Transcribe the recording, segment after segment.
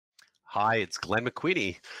Hi, it's Glenn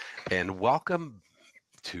McQueenie, and welcome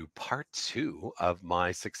to part two of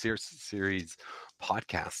my six-year series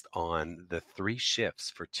podcast on the three shifts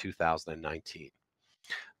for 2019.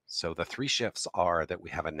 So the three shifts are that we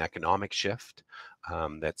have an economic shift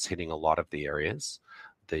that's hitting a lot of the areas.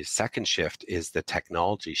 The second shift is the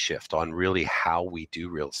technology shift on really how we do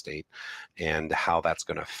real estate and how that's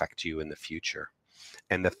going to affect you in the future.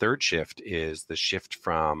 And the third shift is the shift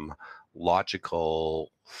from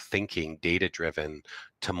logical thinking, data driven,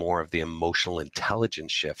 to more of the emotional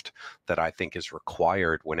intelligence shift that I think is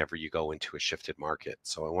required whenever you go into a shifted market.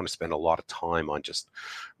 So I want to spend a lot of time on just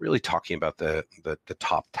really talking about the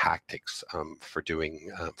top tactics for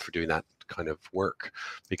doing that kind of work,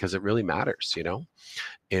 because it really matters.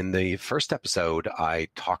 In the first episode, I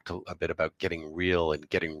talked a bit about getting real and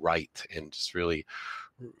getting right, and just really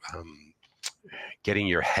um, getting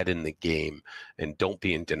your head in the game, and don't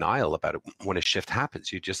be in denial about it. When a shift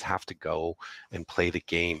happens, you just have to go and play the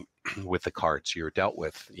game with the cards you're dealt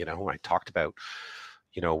with. I talked about,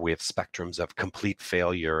 we have spectrums of complete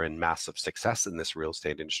failure and massive success in this real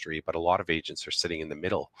estate industry, but a lot of agents are sitting in the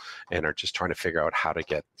middle and are just trying to figure out how to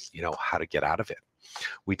get out of it.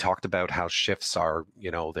 We talked about how shifts are,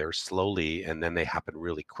 they're slowly and then they happen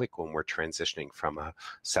really quick when we're transitioning from a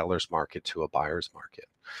seller's market to a buyer's market.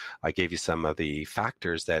 I gave you some of the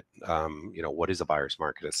factors that, what is a buyer's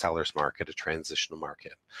market, a seller's market, a transitional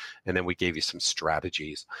market. And then we gave you some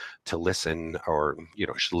strategies to listen, or,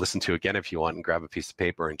 should listen to again if you want, and grab a piece of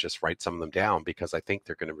paper and just write some of them down, because I think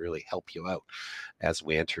they're going to really help you out as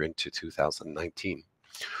we enter into 2019.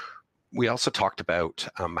 We also talked about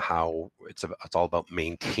how it's all about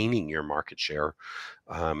maintaining your market share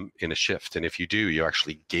in a shift. And if you do, you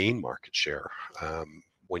actually gain market share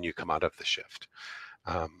when you come out of the shift.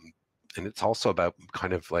 And it's also about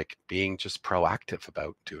kind of like being just proactive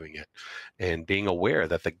about doing it, and being aware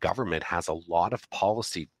that the government has a lot of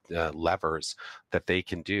policy levers that they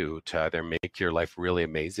can do to either make your life really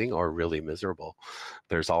amazing or really miserable.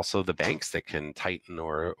 There's also the banks that can tighten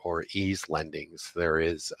or ease lendings. There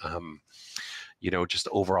is just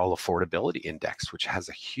overall affordability index, which has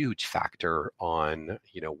a huge factor on,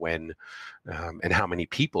 when and how many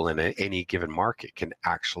people in any given market can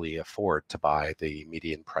actually afford to buy the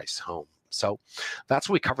median price home. So that's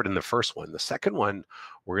what we covered in the first one. The second one,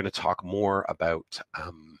 we're going to talk more about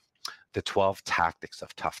the 12 tactics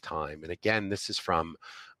of tough time. And again, this is from,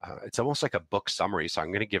 it's almost like a book summary. So I'm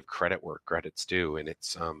going to give credit where credit's due. And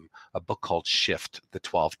it's a book called Shift, the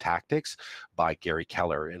 12 Tactics by Gary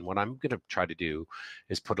Keller. And what I'm going to try to do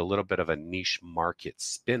is put a little bit of a niche market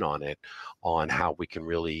spin on it, on how we can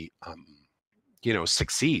really,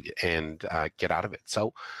 succeed and get out of it.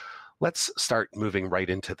 So let's start moving right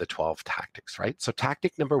into the 12 tactics, right? So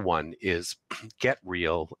tactic number one is get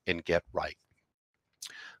real and get right.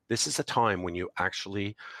 This is a time when you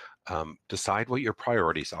actually decide what your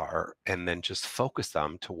priorities are and then just focus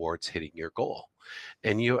them towards hitting your goal.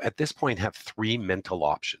 And you, at this point, have three mental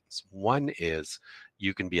options. One is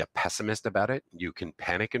you can be a pessimist about it. You can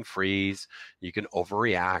panic and freeze. You can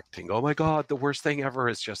overreact and go, oh my God, the worst thing ever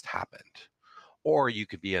has just happened. Or you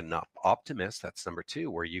could be an optimist, that's number two,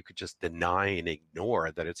 where you could just deny and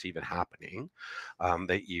ignore that it's even happening,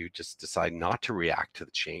 that you just decide not to react to the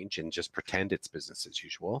change and just pretend it's business as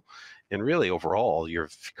usual. And really, overall, your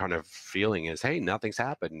kind of feeling is, hey, nothing's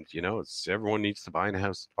happened. Everyone needs to buy a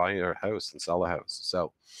house and sell a house.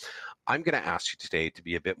 So I'm going to ask you today to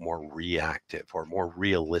be a bit more reactive or more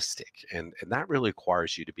realistic. And that really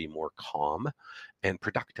requires you to be more calm and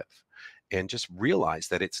productive, and just realize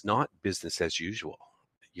that it's not business as usual.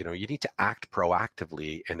 You need to act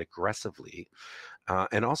proactively and aggressively,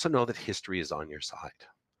 and also know that history is on your side,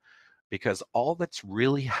 because all that's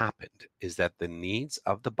really happened is that the needs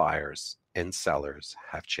of the buyers and sellers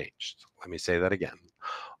have changed. Let me say that again.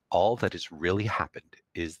 All that has really happened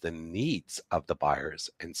is the needs of the buyers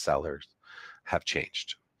and sellers have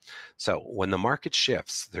changed. So when the market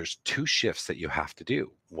shifts, there's two shifts that you have to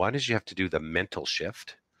do. One is you have to do the mental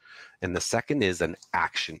shift, and the second is an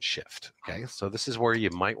action shift. Okay, so this is where you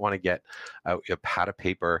might want to get out your pad of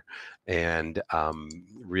paper and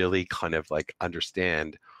really kind of like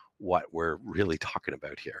understand what we're really talking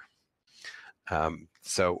about here.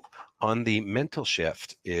 So on the mental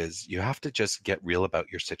shift is you have to just get real about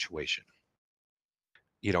your situation.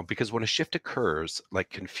 Because when a shift occurs, like,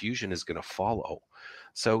 confusion is going to follow.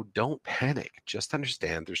 So don't panic. Just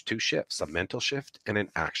understand there's two shifts, a mental shift and an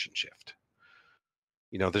action shift.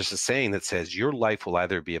 There's a saying that says your life will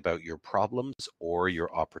either be about your problems or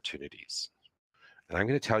your opportunities. And I'm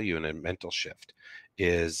going to tell you, in a mental shift,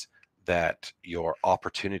 is that your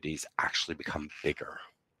opportunities actually become bigger.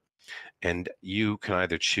 And you can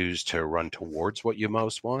either choose to run towards what you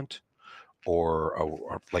most want,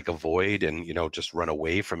 or like avoid and just run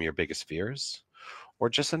away from your biggest fears, or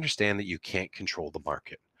just understand that you can't control the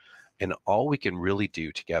market. And all we can really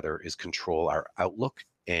do together is control our outlook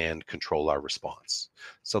and control our response.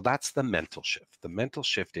 So that's the mental shift. The mental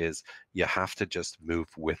shift is you have to just move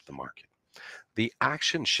with the market. The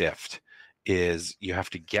action shift is you have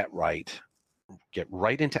to get right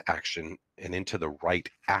into action and into the right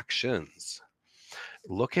actions.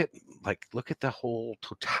 Look at the whole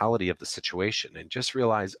totality of the situation and just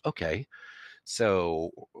realize, okay,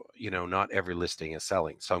 so, not every listing is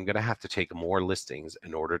selling. So I'm going to have to take more listings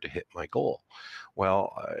in order to hit my goal.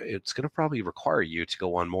 Well, it's going to probably require you to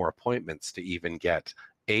go on more appointments to even get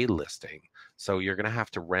a listing. So you're going to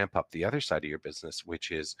have to ramp up the other side of your business,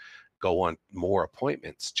 which is go on more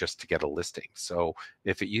appointments just to get a listing. So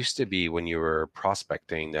if it used to be when you were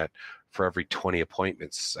prospecting that for every 20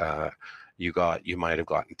 appointments, you might have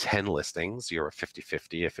gotten 10 listings. You're a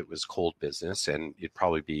 50-50 if it was cold business, and you'd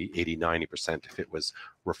probably be 80-90% if it was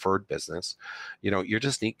referred business. You're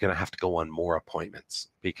just going to have to go on more appointments,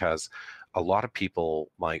 because a lot of people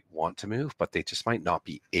might want to move, but they just might not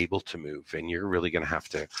be able to move. And you're really going to have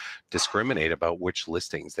to discriminate about which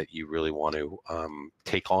listings that you really want to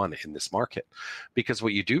take on in this market. Because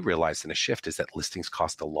what you do realize in a shift is that listings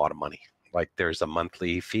cost a lot of money. Like, there's a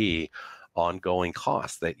monthly fee, ongoing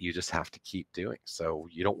costs that you just have to keep doing. So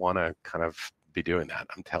you don't want to kind of be doing that.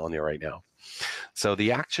 I'm telling you right now. So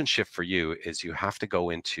the action shift for you is you have to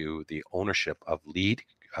go into the ownership of lead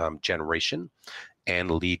generation and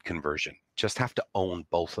lead conversion. Just have to own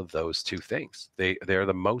both of those two things. They're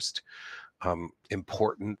the most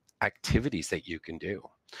important activities that you can do.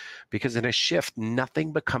 Because in a shift,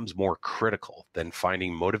 nothing becomes more critical than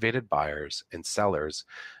finding motivated buyers and sellers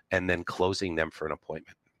and then closing them for an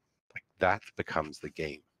appointment. Like, that becomes the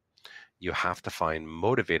game. You have to find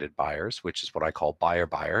motivated buyers, which is what I call buyer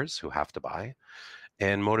buyers who have to buy,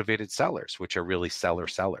 and motivated sellers, which are really seller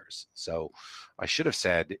sellers. So I should have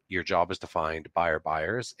said your job is to find buyer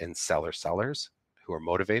buyers and seller sellers who are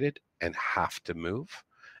motivated and have to move,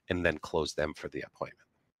 and then close them for the appointment.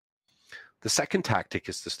 The second tactic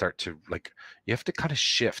is to start to, you have to kind of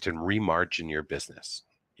shift and remargin your business,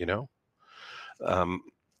 you know? Um,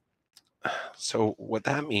 so what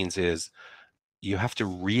that means is you have to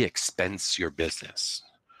re-expense your business.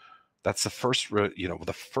 That's the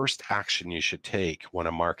first action you should take when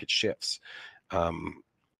a market shifts.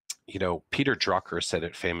 Peter Drucker said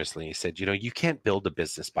it famously. He said, you can't build a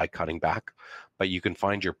business by cutting back, but you can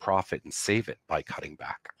find your profit and save it by cutting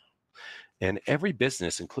back. And every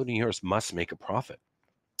business, including yours, must make a profit.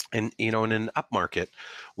 And in an up market,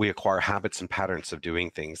 we acquire habits and patterns of doing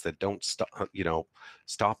things that don't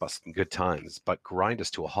stop us in good times, but grind us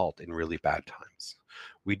to a halt in really bad times.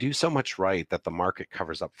 We do so much right that the market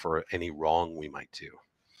covers up for any wrong we might do.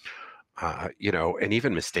 And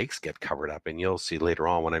even mistakes get covered up. And you'll see later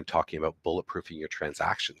on when I'm talking about bulletproofing your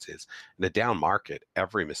transactions is in a down market,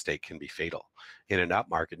 every mistake can be fatal. In an up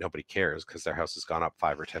market, nobody cares because their house has gone up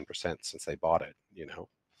 5 or 10% since they bought it.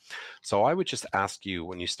 So I would just ask you,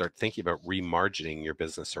 when you start thinking about remargining your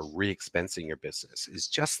business or re-expensing your business, is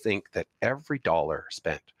just think that every dollar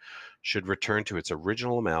spent should return to its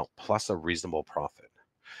original amount plus a reasonable profit.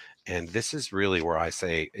 And this is really where I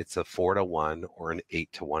say it's a 4-to-1 or an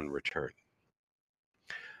 8-to-1 return.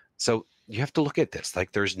 So you have to look at this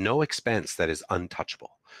like there's no expense that is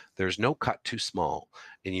untouchable. There's no cut too small,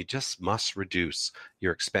 and you just must reduce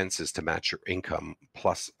your expenses to match your income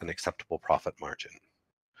plus an acceptable profit margin.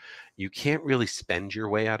 You can't really spend your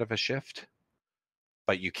way out of a shift,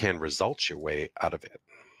 but you can result your way out of it.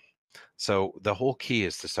 So the whole key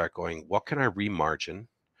is to start going, what can I remargin,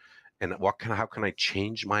 and how can I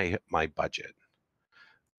change my budget?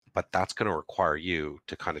 But that's going to require you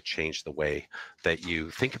to kind of change the way that you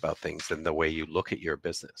think about things and the way you look at your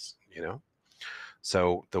business,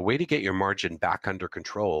 So the way to get your margin back under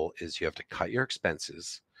control is you have to cut your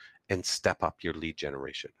expenses and step up your lead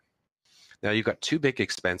generation. Now, you've got two big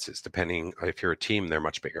expenses, depending if you're a team, they're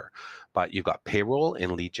much bigger, but you've got payroll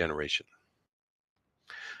and lead generation.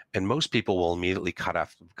 And most people will immediately cut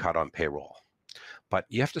on payroll. But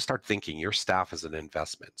you have to start thinking your staff is an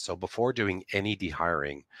investment. So before doing any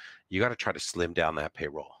dehiring, you got to try to slim down that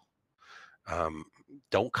payroll.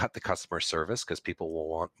 Don't cut the customer service because people will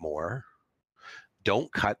want more.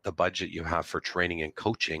 Don't cut the budget you have for training and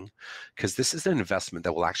coaching, because this is an investment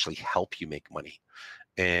that will actually help you make money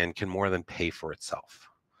and can more than pay for itself.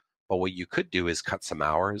 But what you could do is cut some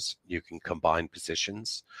hours. You can combine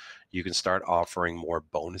positions. You can start offering more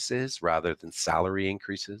bonuses rather than salary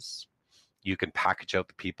increases. You can package out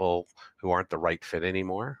the people who aren't the right fit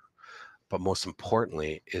anymore. but most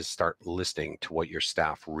importantly is start listening to what your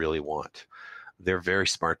staff really want. They're very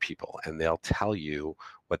smart people, and they'll tell you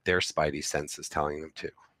what their spidey sense is telling them to.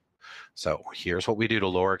 So here's what we do to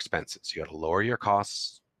lower expenses. You got to lower your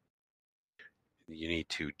costs. You need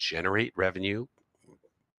to generate revenue,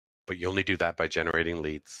 but you only do that by generating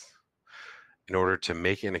leads. In order to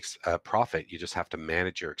make a profit, you just have to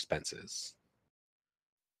manage your expenses.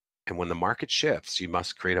 And when the market shifts, you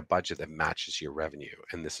must create a budget that matches your revenue.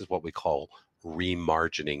 And this is what we call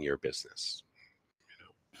remargining your business.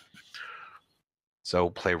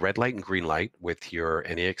 So play red light and green light with your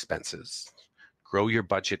any expenses. Grow your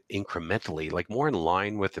budget incrementally, like more in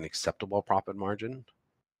line with an acceptable profit margin.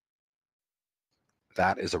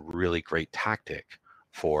 That is a really great tactic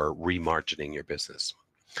for remargining your business.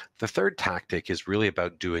 The third tactic is really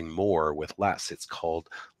about doing more with less. It's called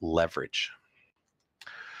leverage.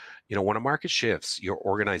 When a market shifts, your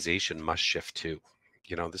organization must shift too.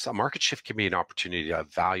 A market shift can be an opportunity to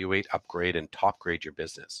evaluate, upgrade, and top grade your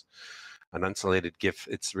business. An unsolicited gift,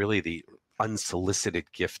 it's really the unsolicited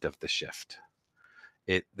gift of the shift.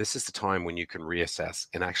 This is the time when you can reassess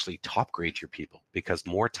and actually top grade your people, because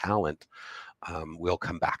more talent will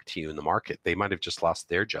come back to you in the market. They might have just lost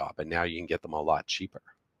their job, and now you can get them a lot cheaper.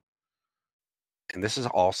 And this is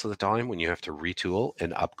also the time when you have to retool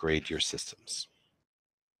and upgrade your systems.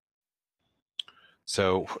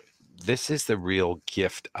 So this is the real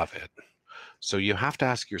gift of it. So you have to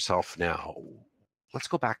ask yourself now, let's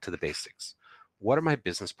go back to the basics. What are my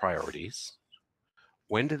business priorities?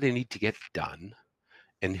 When do they need to get done?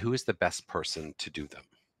 And who is the best person to do them?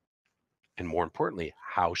 And more importantly,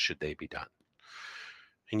 how should they be done?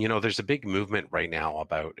 And there's a big movement right now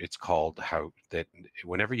about, it's called how, that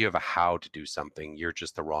whenever you have a how to do something, you're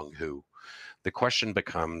just the wrong who. The question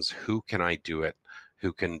becomes, who can I do it?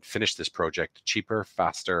 Who can finish this project cheaper,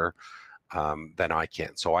 faster than I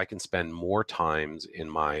can? So I can spend more times in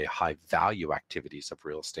my high value activities of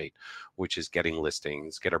real estate, which is getting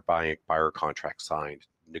listings, get our buyer contract signed,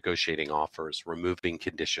 negotiating offers, removing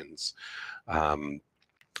conditions,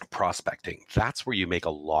 prospecting. That's where you make a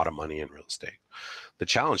lot of money in real estate. The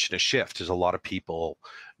challenge in a shift is a lot of people,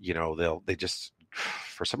 they just,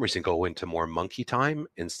 for some reason, go into more monkey time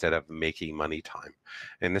instead of making money time.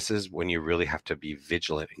 And this is when you really have to be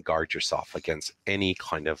vigilant and guard yourself against any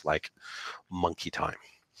kind of like monkey time.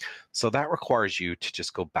 So that requires you to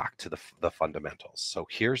just go back to the fundamentals. So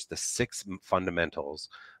here's the 6 fundamentals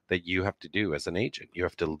that you have to do as an agent. You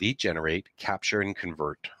have to lead generate, capture, and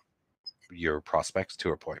convert your prospects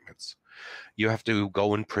to appointments. You have to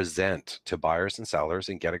go and present to buyers and sellers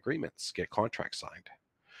and get agreements, get contracts signed.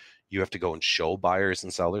 You have to go and show buyers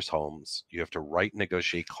and sellers homes. You have to write and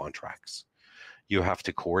negotiate contracts. You have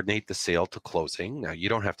to coordinate the sale to closing. Now, you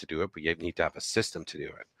don't have to do it, but you need to have a system to do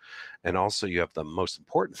it. And also, you have the most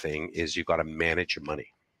important thing is you've got to manage your money.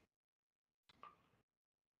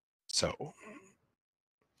 So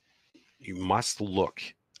you must look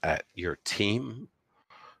at your team,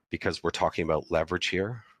 because we're talking about leverage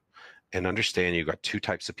here, and understand you've got 2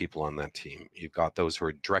 types of people on that team. You've got those who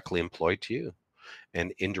are directly employed to you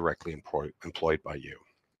and indirectly employed by you.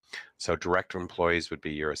 So direct employees would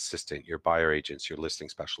be your assistant, your buyer agents, your listing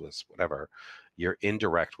specialists, whatever. Your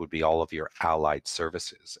indirect would be all of your allied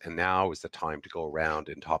services. And now is the time to go around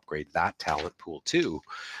and top grade that talent pool too,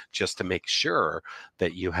 just to make sure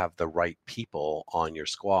that you have the right people on your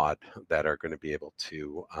squad that are going to be able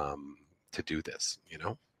to do this,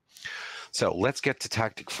 So let's get to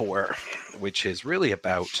tactic 4, which is really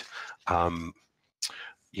about,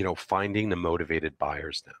 finding the motivated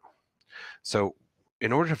buyers now. So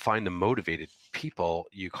in order to find the motivated people,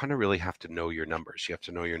 you kind of really have to know your numbers. You have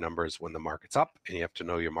to know your numbers when the market's up, and you have to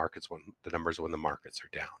know your numbers when the markets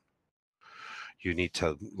are down. You need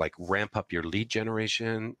to ramp up your lead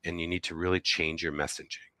generation, and you need to really change your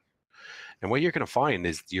messaging. And what you're going to find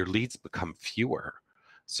is your leads become fewer.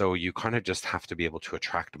 So you kind of just have to be able to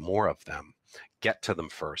attract more of them, get to them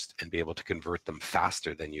first, and be able to convert them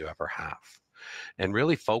faster than you ever have. And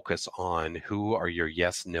really focus on who are your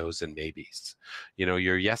yes, no's, and maybes.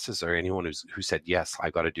 Your yeses are anyone who said, yes,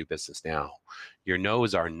 I got to do business now. Your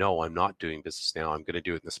no's are, no, I'm not doing business now. I'm going to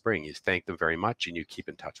do it in the spring. You thank them very much and you keep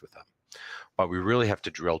in touch with them. But we really have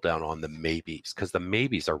to drill down on the maybes, because the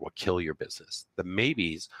maybes are what kill your business. The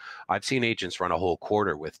maybes, I've seen agents run a whole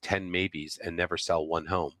quarter with 10 maybes and never sell 1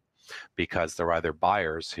 home, because they're either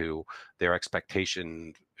buyers who their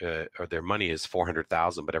expectation or their money is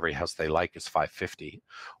 400,000, but every house they like is 550,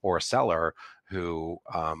 or a seller who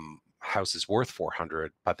house is worth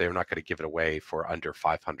 400, but they're not going to give it away for under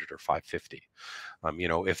 500 or 550.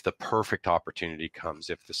 If the perfect opportunity comes,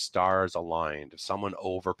 if the stars aligned, if someone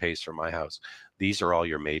overpays for my house, these are all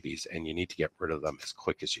your maybes, and you need to get rid of them as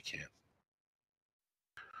quick as you can.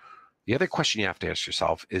 The other question you have to ask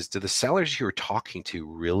yourself is, do the sellers you're talking to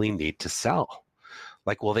really need to sell?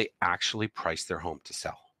 Like, will they actually price their home to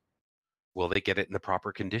sell? Will they get it in the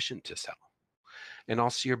proper condition to sell? And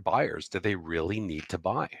also your buyers, do they really need to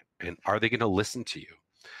buy? And are they going to listen to you?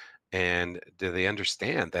 And do they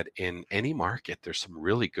understand that in any market, there's some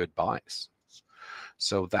really good buys?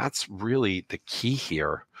 So that's really the key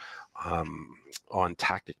here, on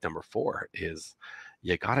tactic number 4 is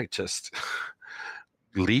you got to just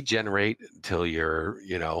lead generate until your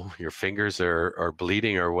fingers are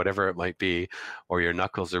bleeding, or whatever it might be, or your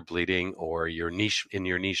knuckles are bleeding, or your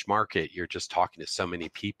niche market, you're just talking to so many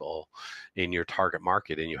people in your target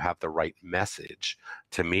market and you have the right message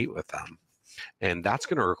to meet with them. And that's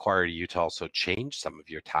going to require you to also change some of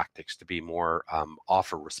your tactics to be more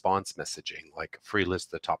offer response messaging, like free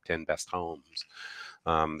list the top 10 best homes,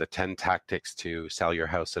 the 10 tactics to sell your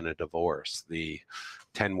house in a divorce, the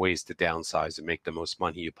 10 ways to downsize and make the most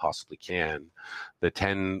money you possibly can, the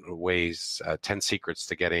 10 ways, 10 secrets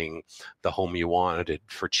to getting the home you wanted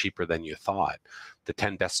for cheaper than you thought, the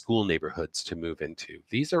 10 best school neighborhoods to move into.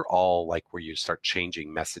 These are all like where you start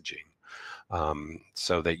changing messaging,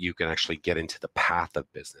 so that you can actually get into the path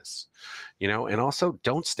of business, and also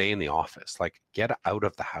don't stay in the office. Like, get out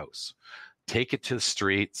of the house, take it to the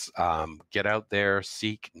streets, get out there,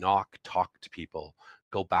 seek, knock, talk to people,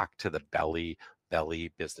 go back to the belly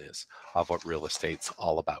business of what real estate's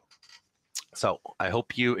all about. So I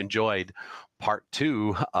hope you enjoyed part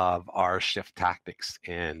 2 of our shift tactics,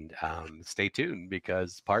 and stay tuned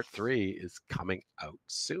because part 3 is coming out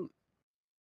soon.